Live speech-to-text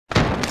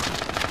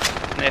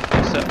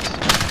steps.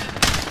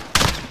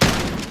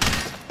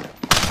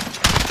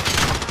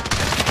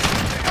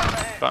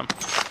 Got him.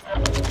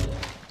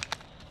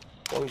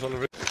 One's on the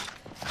roof.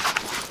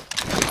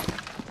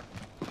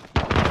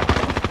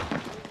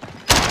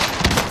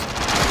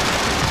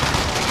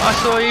 I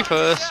saw you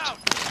first.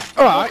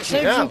 Alright,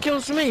 save some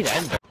kills for me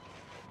then.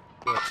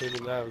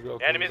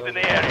 Enemies in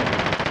the area.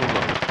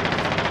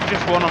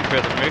 Just one on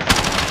prison roof.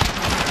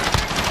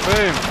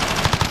 Boom.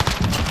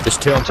 There's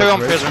two on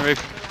prison roof.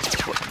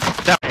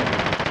 Down.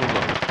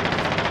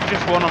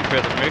 Just one on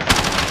prison roof.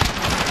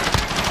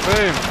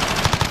 Boom.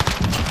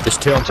 There's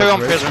two on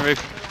prison roof.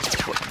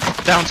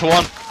 Down to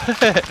one.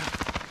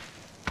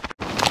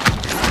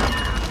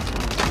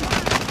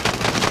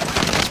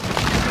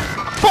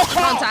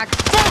 Contact.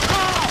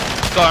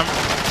 Got him.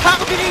 How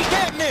did he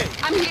get me?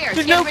 I'm here.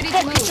 There's Get no ready to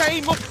fucking move.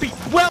 chain must be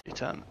well. Your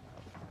turn.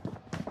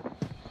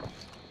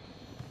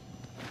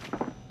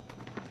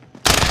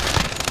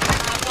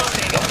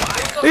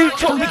 Who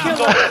took the kill?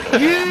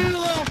 You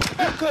little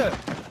fucker!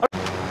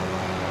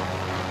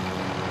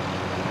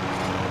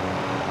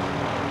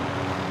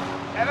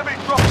 Enemy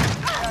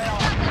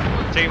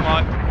dropping. Team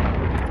wipe.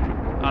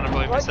 And I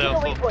believe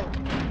myself up.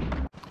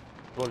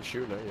 One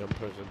shooting at you in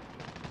prison.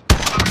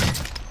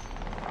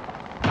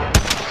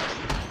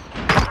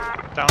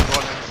 Down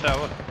one in the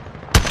tower.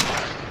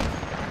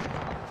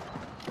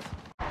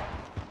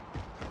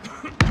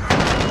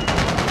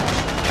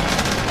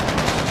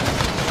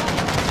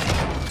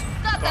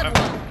 Got him.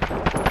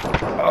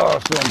 Oh,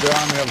 someone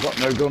behind me, I've got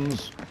no guns.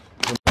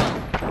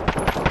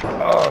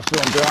 Oh,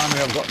 someone behind me,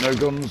 I've got no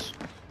guns.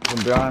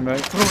 Someone behind me.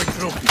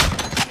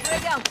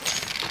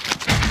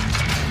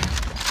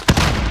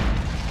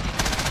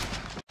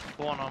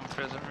 One on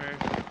prison roof.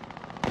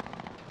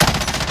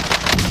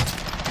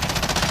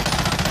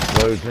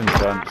 Loads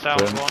intense. Down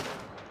one.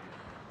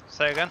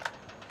 Say again.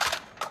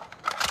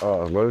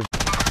 Oh, loads.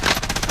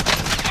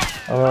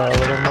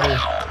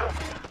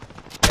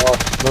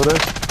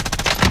 Loaded.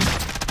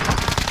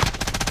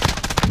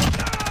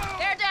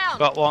 They're down.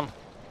 Got one.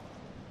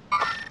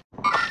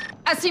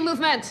 I see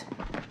movement.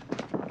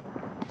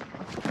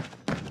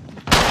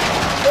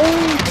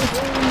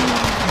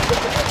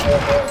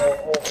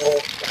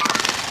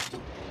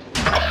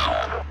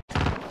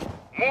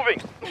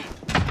 Moving.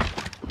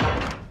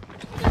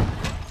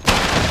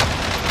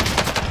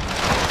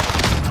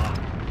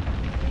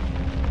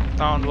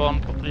 Down one,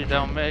 probably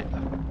down mate.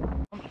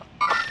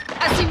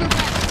 I see movement.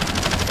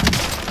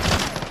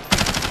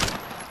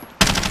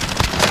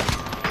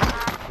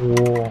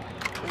 Oh.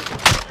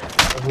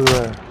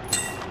 Everywhere.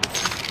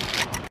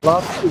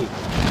 Last two.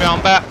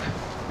 Round back.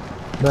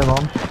 No,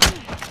 Mom.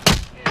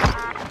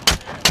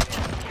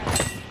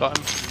 Got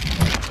him.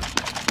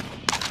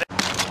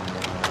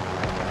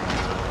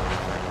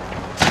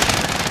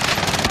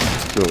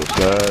 Still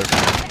upstairs.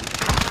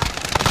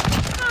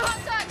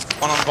 Contact.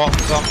 One on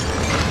bottom, gone.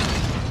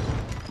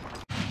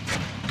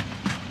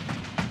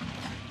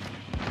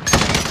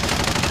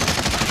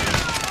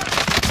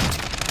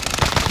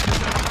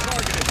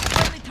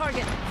 Friendly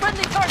target.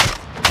 Friendly target.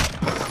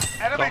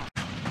 Enemy.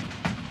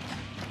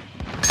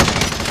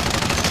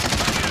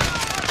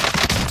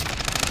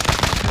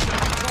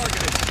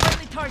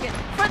 Friendly target.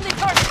 Friendly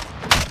target.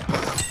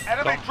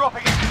 Enemy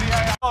dropping into the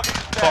AR. Target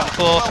is down. Bottom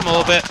floor,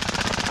 small bit.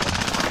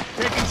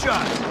 Taking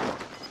shots.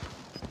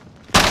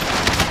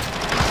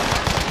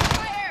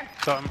 Fire.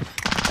 Got him.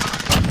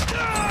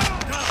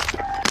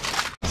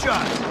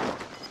 Shot.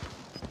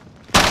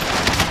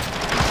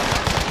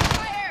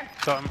 Fire.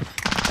 Got him.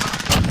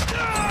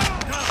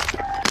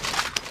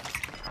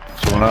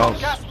 Someone else.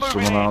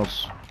 Someone else.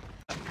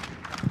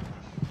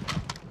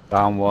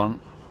 Down one.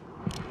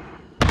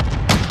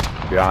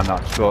 Behind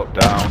that truck,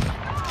 down.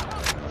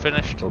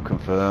 Finished. Still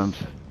confirmed.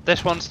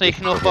 This one's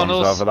sneaking up on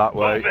One's us. over that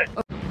way.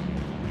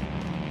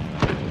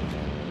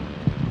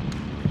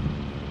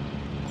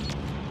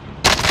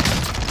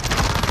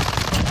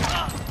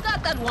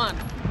 Got that one.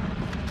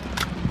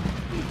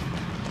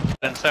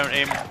 Then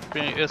 17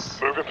 meters.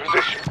 Move in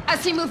position. I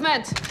see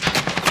movement.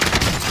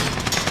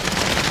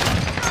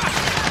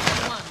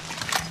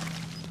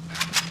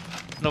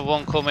 Another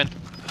one coming.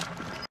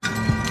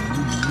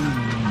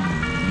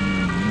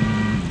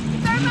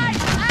 Thermite.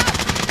 Out.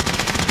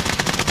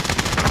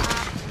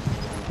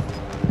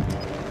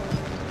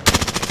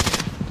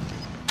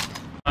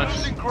 Nice.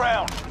 Losing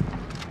ground.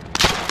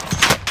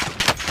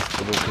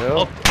 Double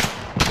kill. Up.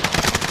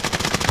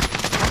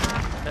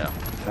 Yeah.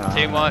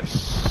 Team wipe.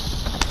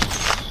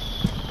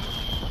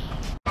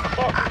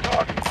 Marking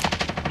targets.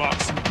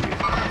 Marks.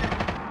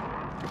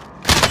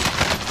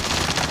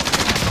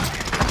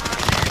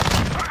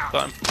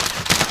 Got him.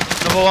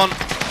 Another one.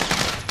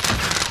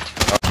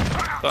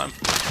 Got him.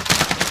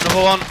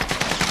 Another one.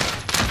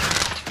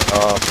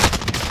 Oh,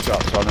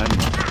 shots on him.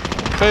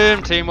 Boom,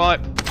 team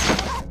wipe.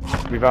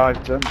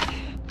 Revived him.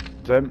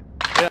 Tim.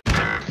 Yeah.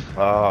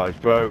 Oh, he's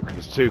broke.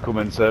 There's two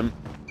coming, Tim.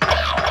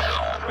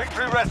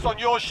 Victory rests on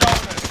your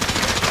shoulders.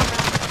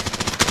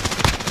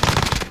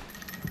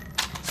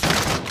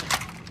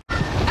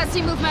 I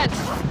see movement.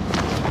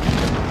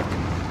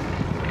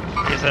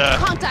 He's a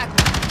Contact.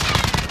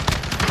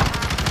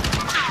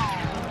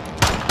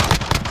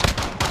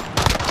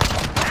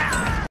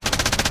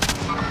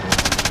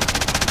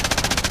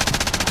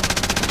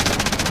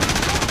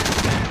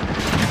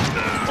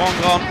 One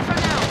gone. Clear for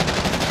now.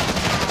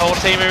 Whole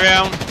team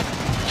around.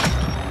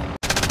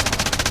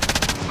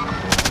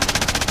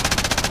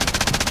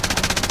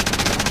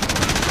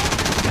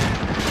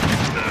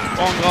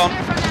 One gone.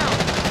 Clear for now.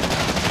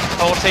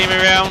 Whole team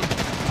around.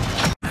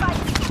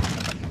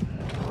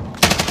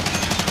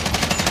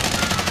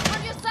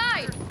 On your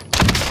side.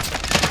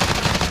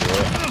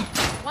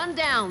 One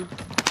down.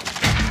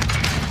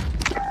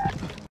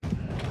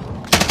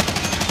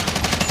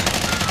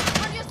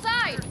 On your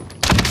side.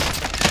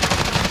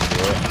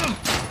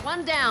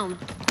 One down.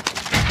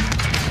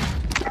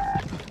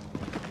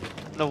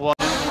 The one.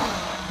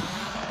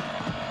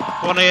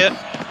 One here.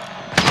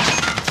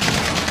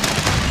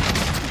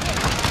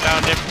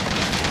 Downed him.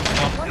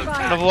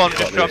 Another one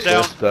just dropped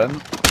down. Then.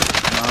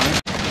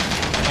 Nice.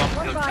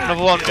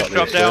 Another one just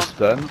dropped down.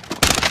 Then.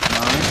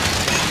 Nice.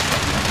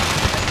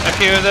 A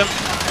few of them.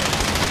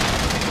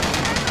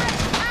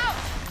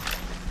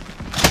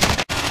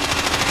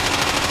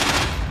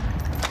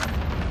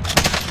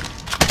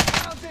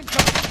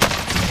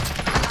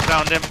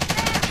 Downed him.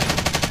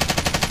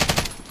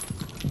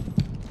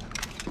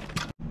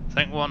 I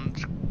think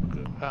one's.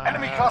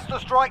 Enemy cluster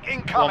strike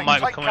incoming. One might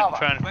be Take coming, cover.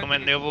 trying to come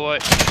in the other way.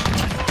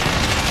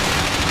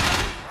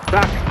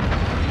 Back.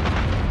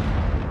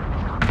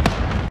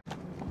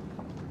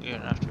 You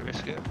don't have to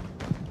risk it.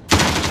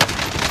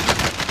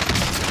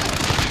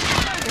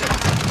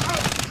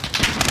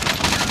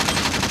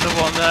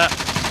 Another one there.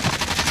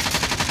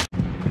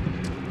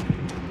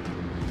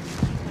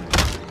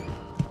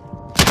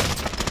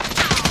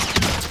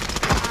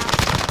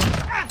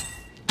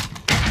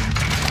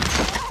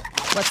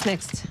 What's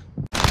next?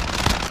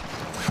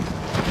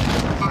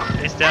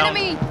 It's down.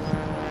 Enemy!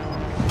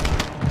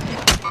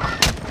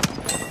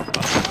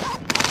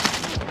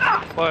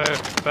 Whoa,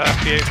 fair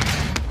few.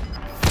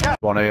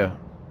 One here.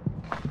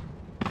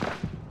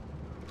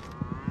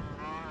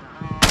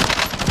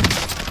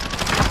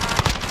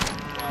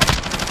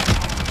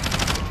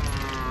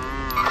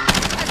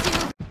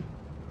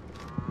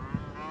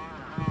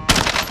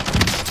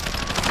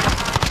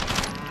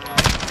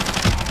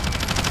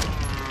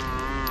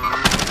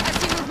 I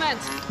see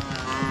movement.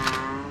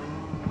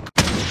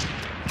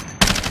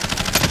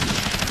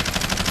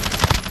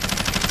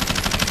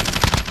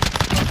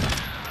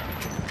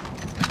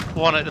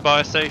 One at the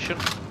buy station.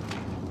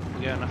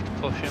 You're gonna have to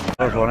push him.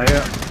 There's one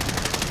here.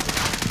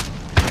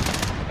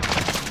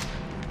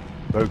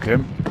 Broke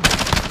him.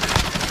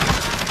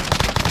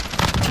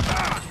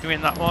 You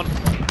in that one?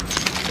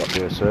 Got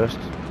the assist.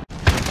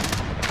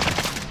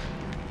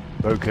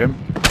 Broke him.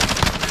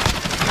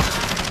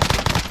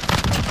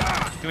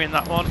 You in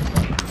that one?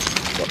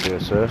 Got the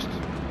assist.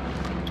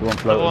 So one One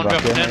floating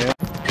back in dropping in. here.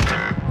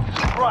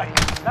 Right,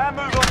 now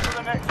move on to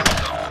the next one.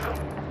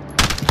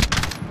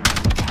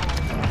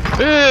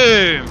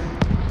 Boom!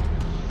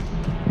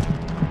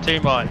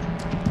 Team mine.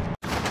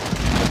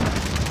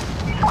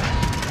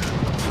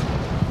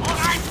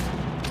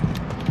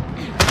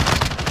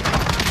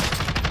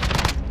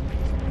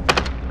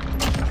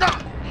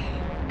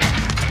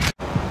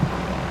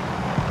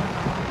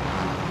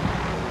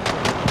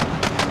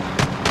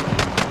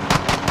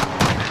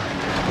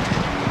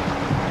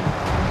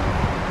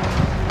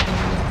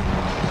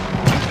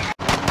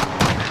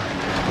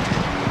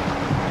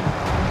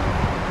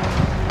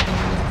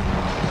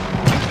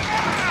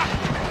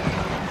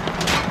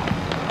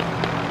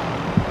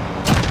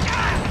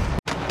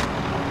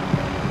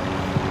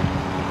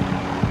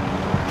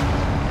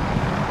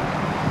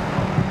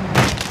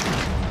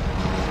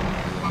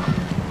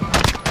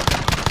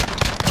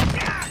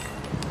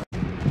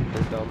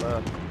 Down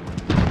there.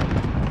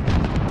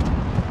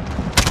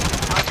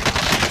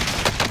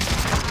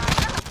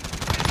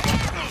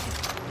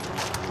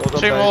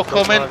 Two more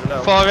coming,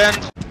 far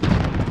end.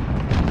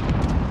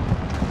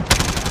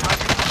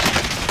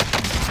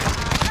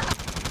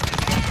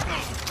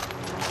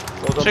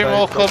 Two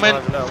more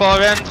coming,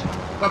 far end.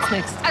 What's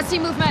next? I see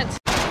movement.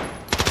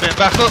 Bit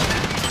back up,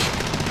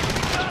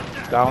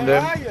 Downed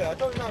him.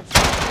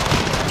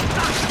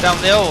 down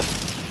the hole.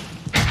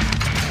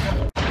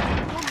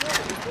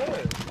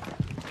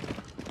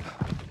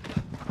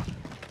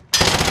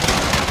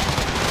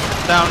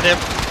 Downed him.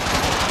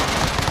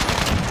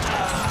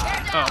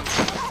 Oh.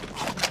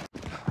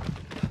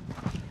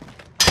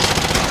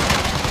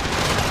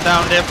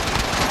 Downed him.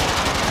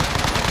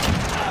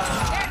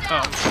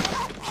 Oh.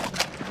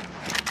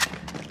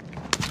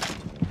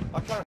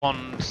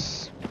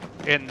 One's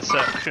in the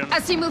section. I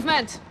see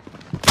movement.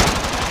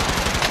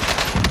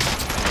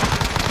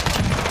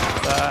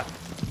 There.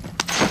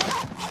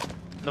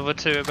 Another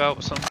two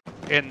about some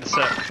in the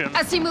section.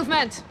 I see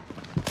movement.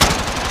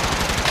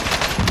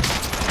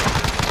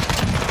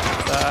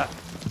 There.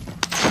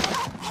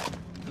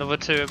 Another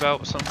two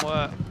about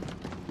somewhere.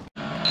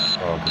 Oh,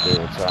 I could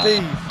do with that.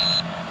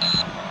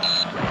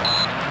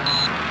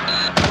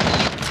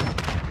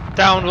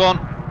 Down one.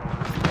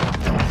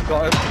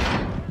 Got him.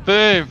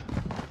 Boom.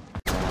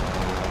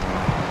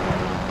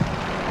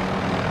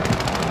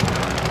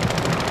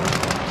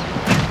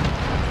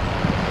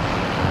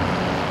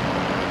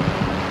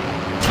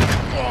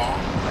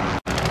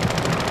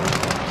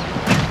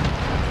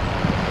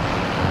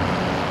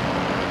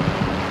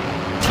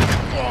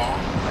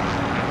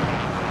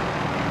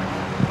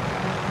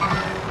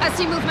 I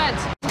see movement.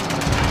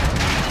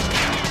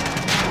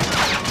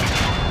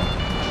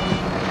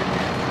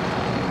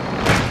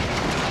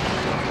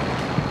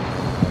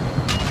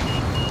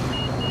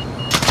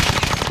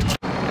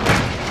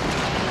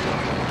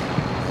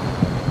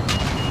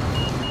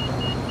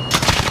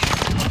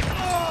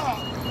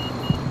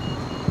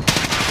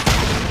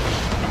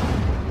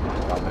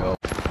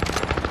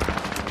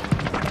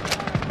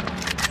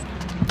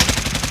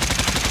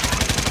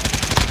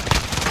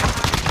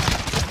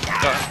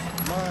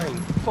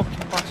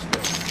 Fucking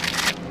bastard.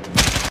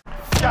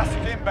 Gas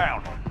is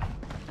inbound.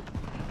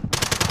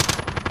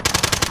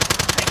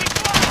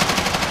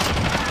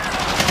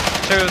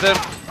 Two of them.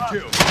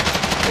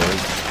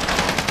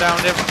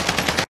 Downed him.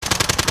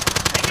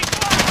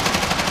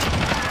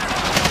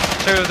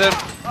 Two of them.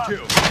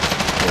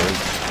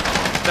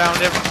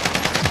 Downed him.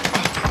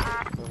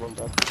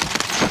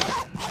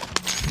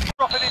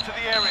 Dropping into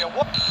the area.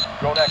 What?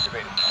 Drone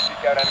activated.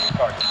 Seek out enemy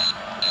targets.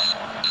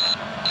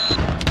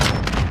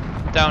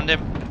 Downed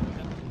him.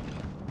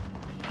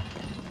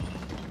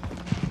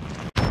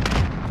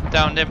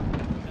 Downed him.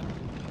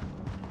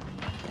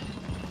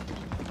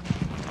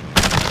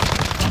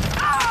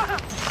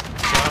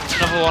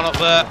 Another one up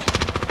there.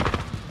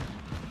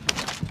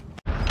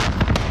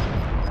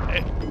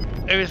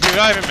 It was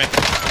reviving me.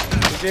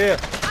 He's here.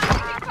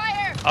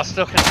 Fire! I was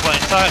stuck in plain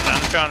sight now,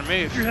 I'm trying to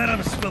move. Your head on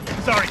a swivel.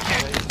 Sorry,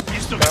 kid. You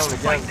still got some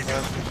fight to do.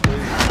 You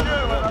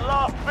are the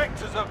last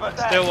victors of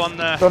Verdansk. Still one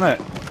there. Done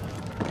it.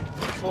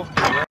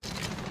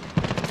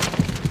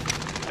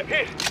 I'm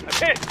hit. I'm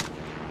hit.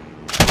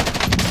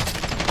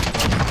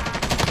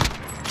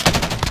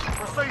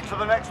 Proceed to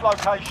the next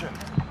location.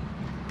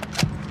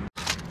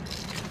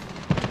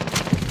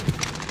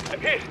 I'm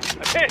hit.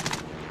 I'm hit.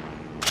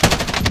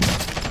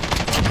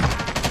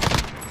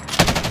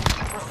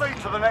 Proceed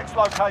to the next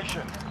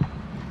location.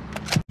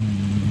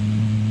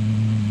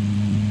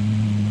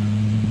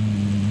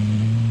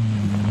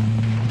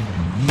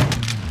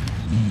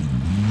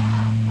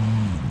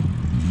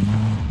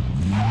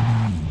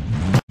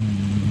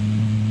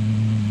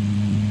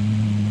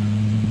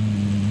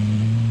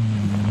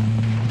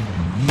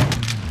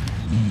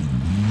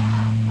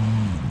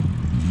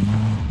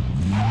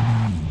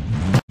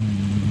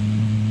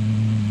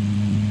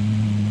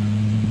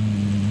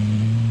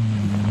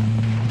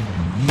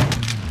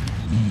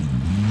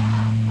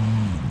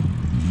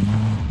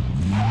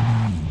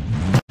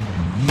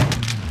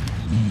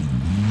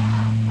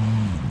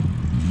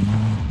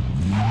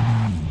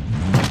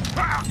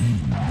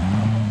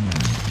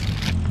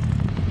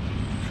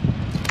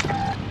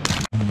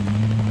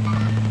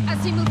 I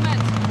see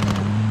movement.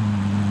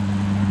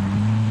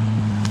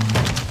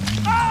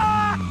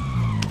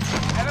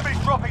 Enemies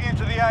dropping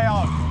into the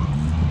AO.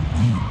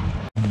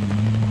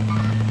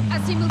 I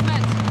see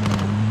movement.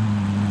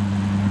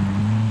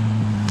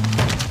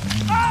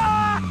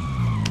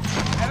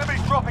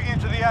 Enemies dropping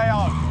into the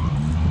AO.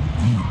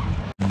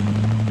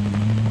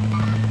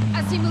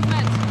 I see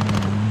movement.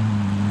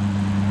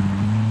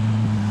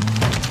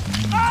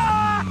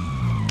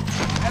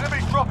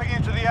 Enemies dropping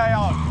into the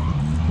AO.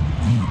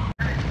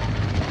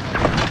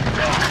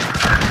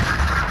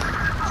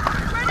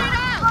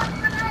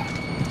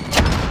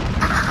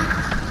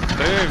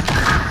 Boom.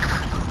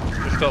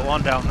 Just got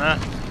one down there.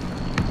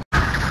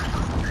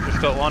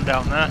 Just got one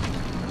down there.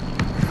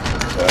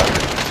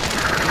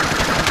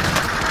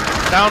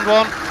 Down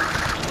one.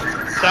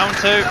 Down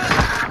two.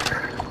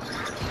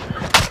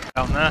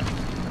 Down there.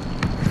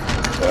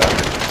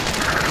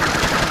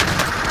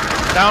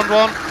 Down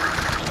one.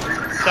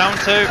 Down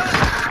two.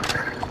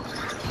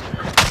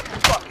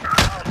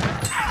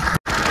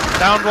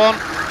 Down one.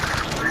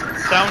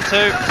 Down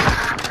two.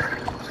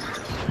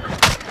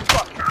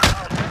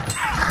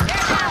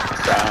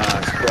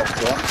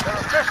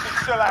 Objective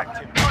still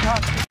active. Good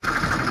hunting.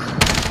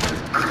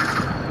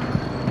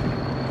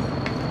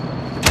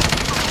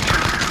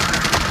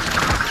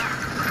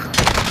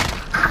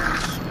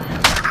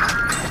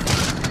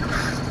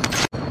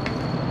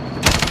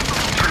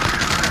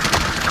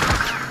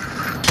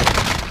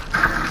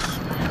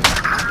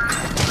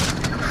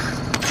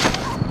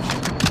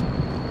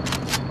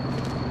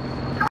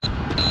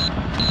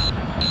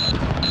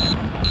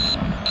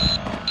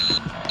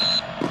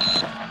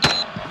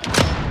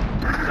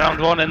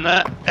 Downed one in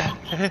there.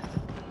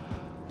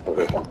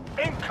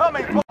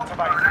 Incoming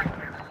motivator.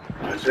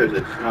 Two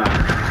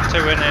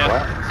in here.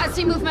 I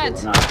see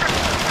movement.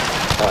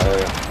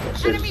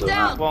 Enemy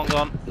down. One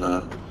gone.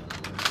 No.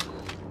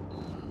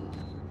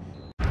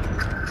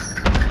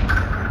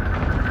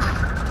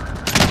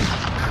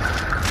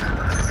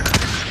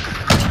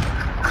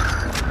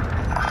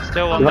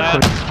 Still one there.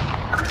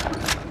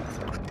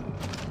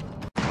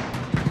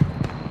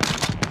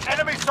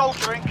 Enemy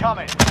soldier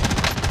incoming.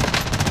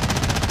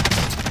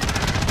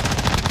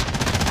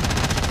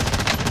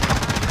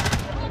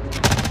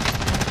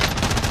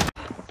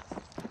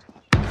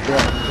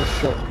 Just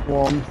shot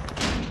one.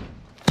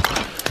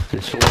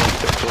 This one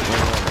picked up my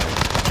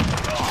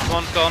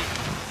One's gone.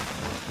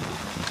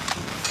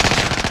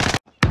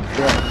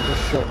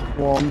 Just shot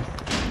one.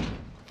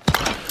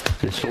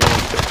 This one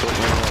picked up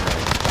my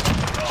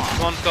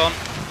One's gone.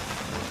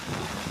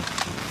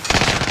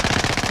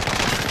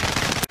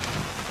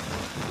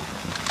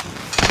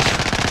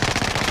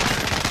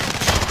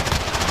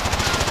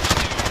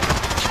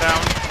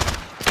 Down.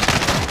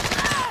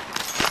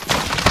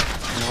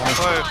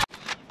 Oh,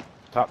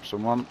 Tap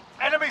someone.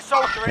 Enemy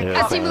soldier in.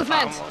 I see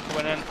movement.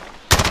 coming in.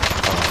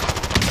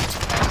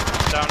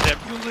 Downed him.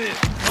 You live.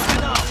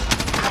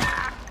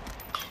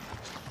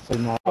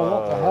 Oh,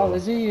 what the hell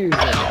is he using?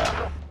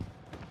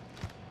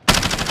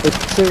 There's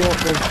two up,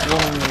 there's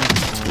one on the...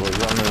 Was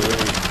on the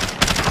roof.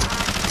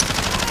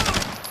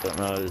 Don't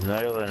know, there's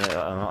nail in it.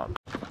 I'm not.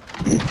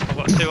 I've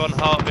got 2 on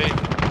heartbeat.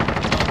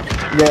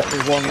 Yeah,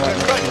 there's one right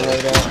on the way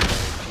down.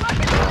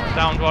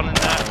 Downed one in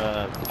there.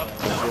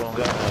 There's one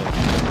guy.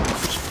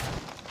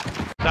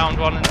 Downed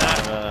one in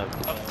there.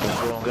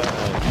 There's one guy.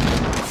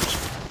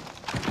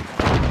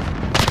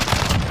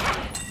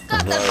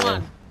 Got that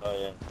one. Oh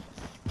yeah.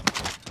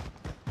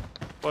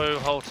 Whoa,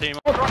 whole team.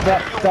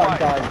 That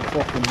guy's a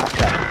fucking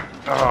hacker.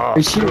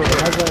 He's shooting,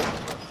 has a...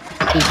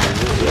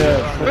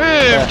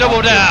 Boom!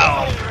 Double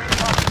down!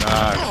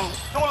 Nice.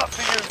 It's all up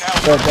to you now.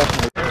 Yeah,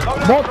 definitely.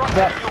 What?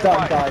 That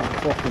guy's a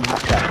fucking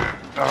hacker.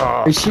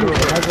 He's shooting,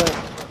 has a...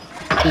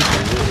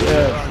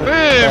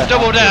 Boom!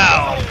 Double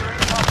down!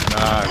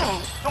 Nice.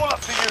 It's all up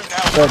to you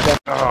now. Yeah,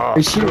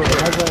 definitely. He's shooting,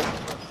 has a...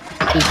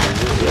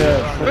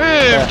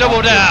 Boom!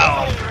 Double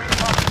down!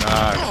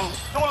 Nice.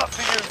 It's all up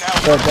to you now.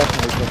 Yeah,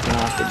 definitely fucking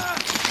hacking.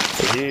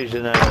 He's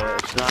using a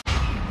sniper.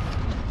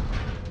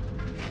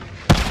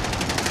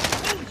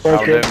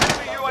 Found Okay. him.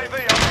 UAV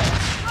on.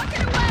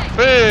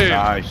 Boom!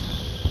 Nice.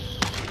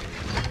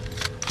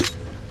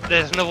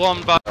 There's another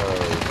one back.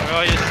 Where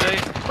are you,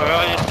 Steve? Where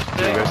are you,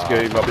 Steve?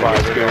 Risky, my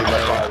bad,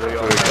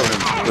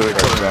 We're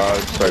coming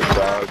sides, both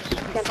sides.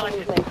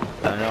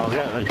 And I'll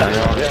get the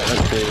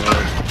team.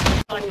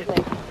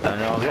 And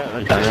I'll get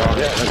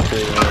the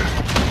team.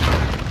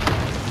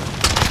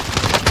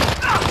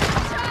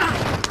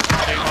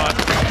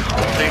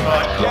 Team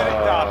right. Get it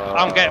done.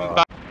 I'm getting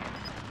back.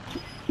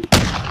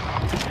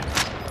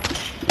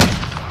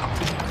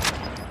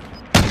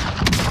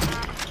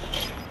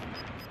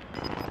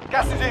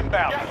 Gas is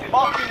inbound.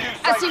 Marking you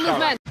I safe see zone.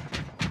 movement.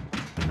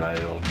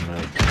 Nailed me.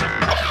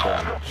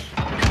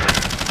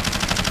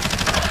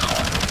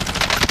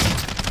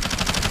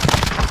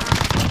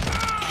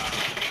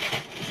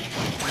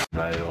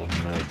 Nailed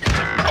me.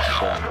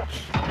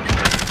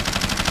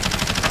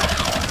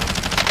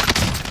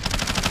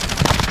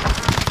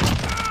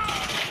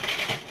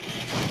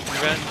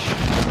 Revenge.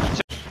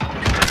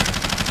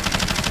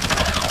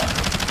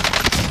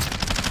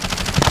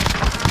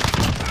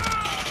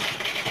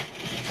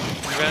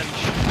 Revenge.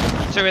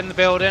 2 in the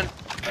building.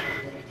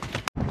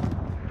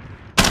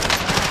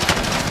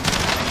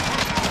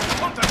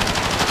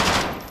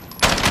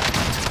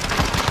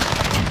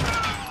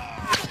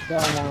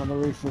 Down one on the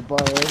roof of Bio.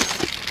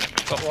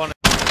 Got one.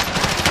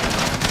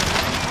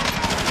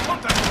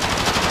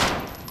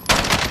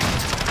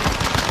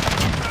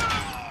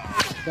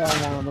 Down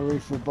one on the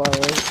roof of Bio.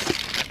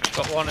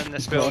 Got one in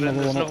this Got building.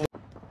 another There's one another.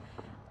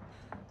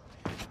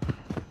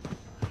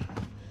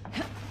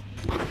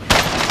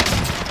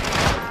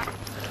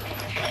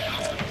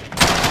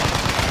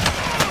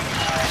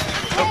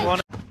 Got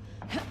one.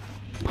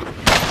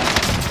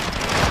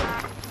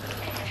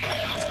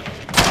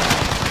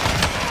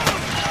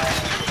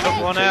 Got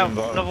one out.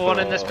 Another one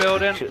in this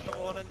building. 2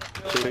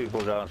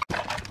 people down.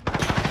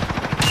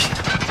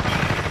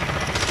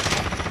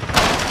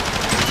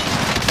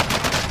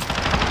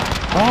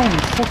 How many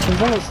fucking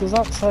bullets does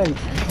that take?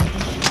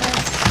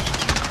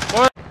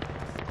 What?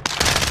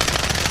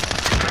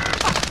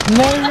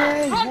 No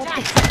way! What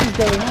the fuck is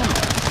going on?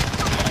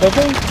 Are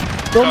they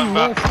gun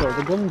nerfed or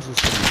the guns or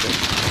something?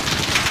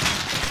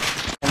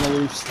 On the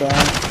roof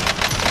stand.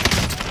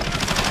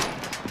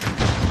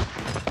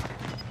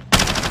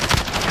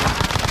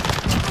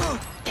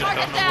 Got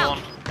another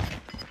one.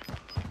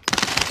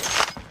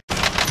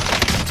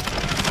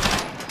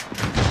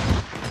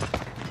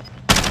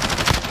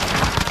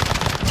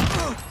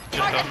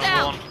 Target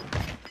down.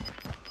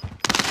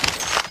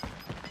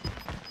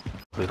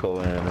 We're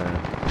going in there.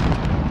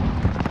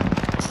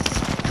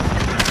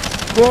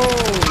 Whoa!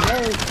 No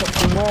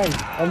fucking way!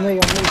 On me!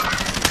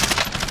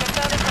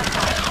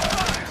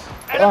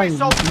 Enemy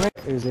soldier.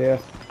 Who's here?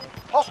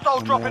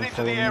 Hostile dropping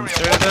into the area.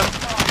 2 of them.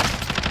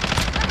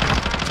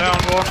 Down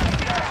one.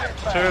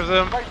 2 of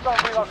them. Safe zone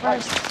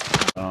relocation.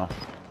 Oh.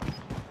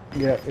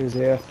 Yeah, who's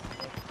here?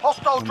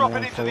 Hostile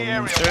dropping into the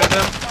area. 2 of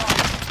them.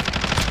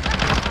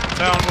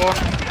 Down one.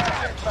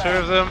 2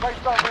 of them.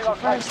 Safe zone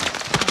relocation.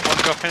 One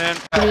dropping in.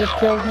 Who just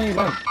killed me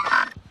then?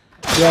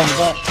 Yeah, on the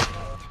back.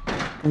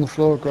 On the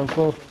floor, ground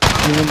floor.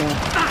 You in there?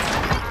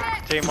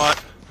 Team wipe.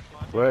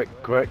 Quick,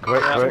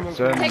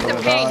 send. Take the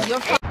pain. You're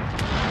fine.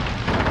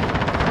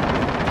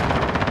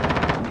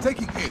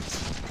 Taking hits.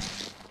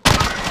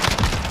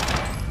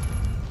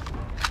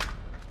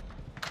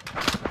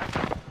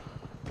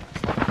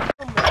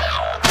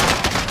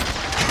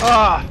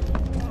 Ah!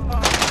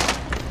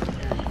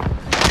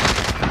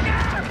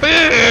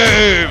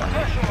 Boom!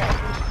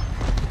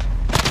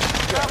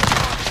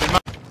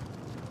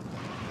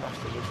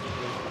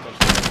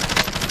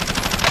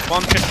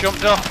 just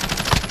jumped off.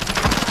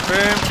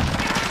 Boom.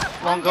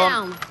 One gone.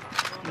 Down.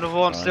 Another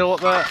one still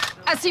up there.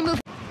 I see move.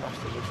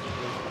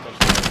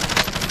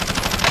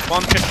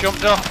 One just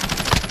jumped off.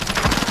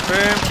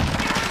 Boom.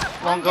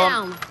 One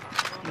gone. Down.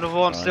 Another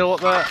one still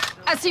up there.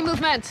 I see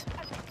movement.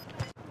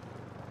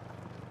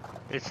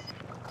 It's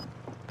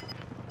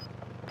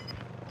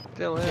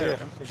still here.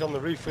 He's on the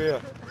roof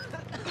here.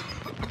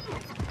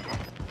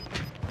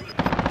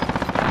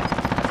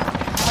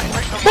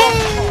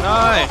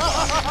 Nice.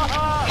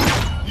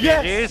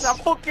 Yes! I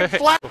fucking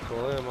flat!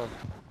 Buckle here, man.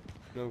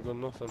 No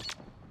gun, nothing.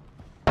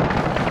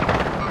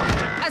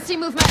 I see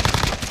movement.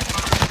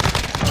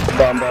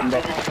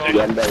 Bomba.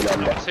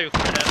 Two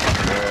coming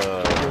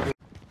in.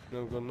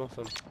 No gun,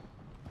 nothing.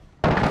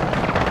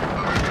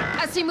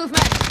 I see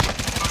movement.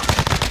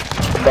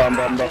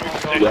 Bomba.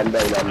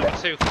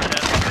 Two coming in.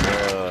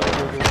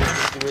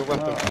 Give me a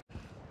weapon.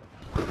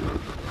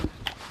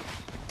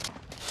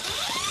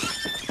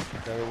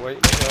 They're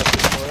waiting for us.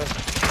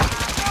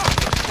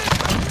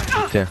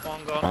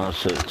 One gone. I'll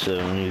sit two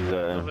and you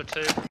got him. Another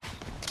two.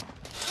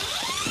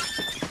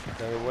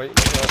 They're waiting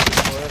for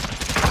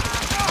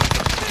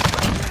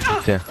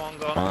us. One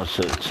gone. I'll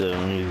sit two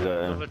and you got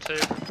him. Another two.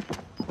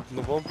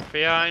 Another one.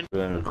 Behind.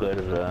 We're in the clear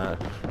of that.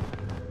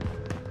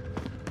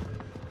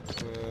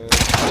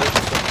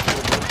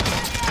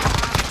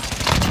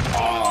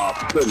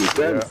 Burn.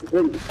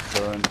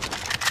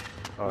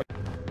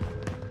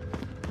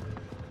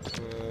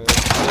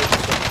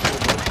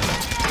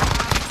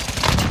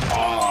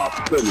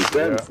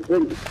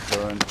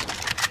 Burn.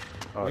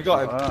 You got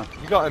him.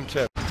 You got him,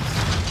 Tim.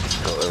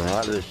 Got him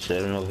right this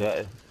Tim, I'll get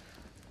him.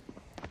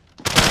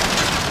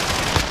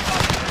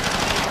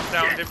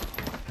 Downed him.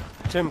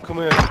 Tim, come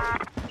here.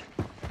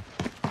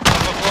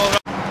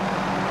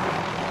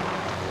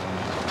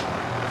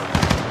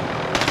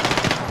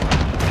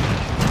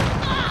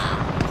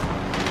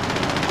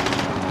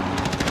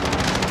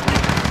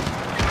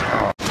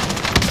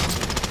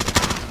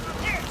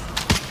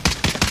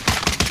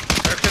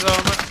 Check his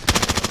armor.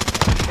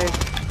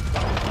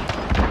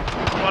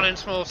 One in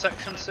small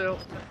section still.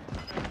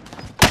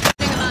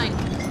 Line.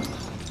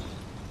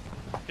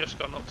 Just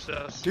gone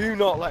upstairs. Do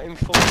not let him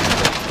fall.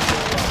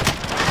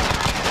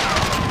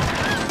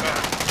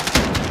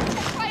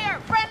 Fire!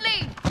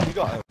 Friendly! You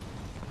got him.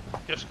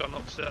 Just gone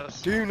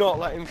upstairs. Do not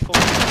let him fall.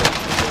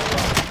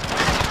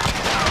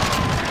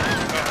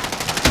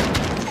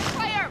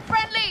 Fire!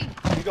 Friendly!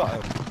 You got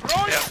him.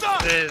 Yeah,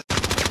 there's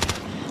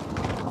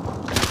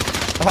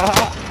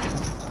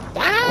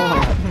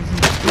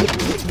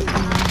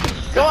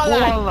Go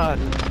on, lad.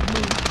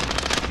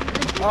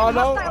 Oh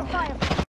no.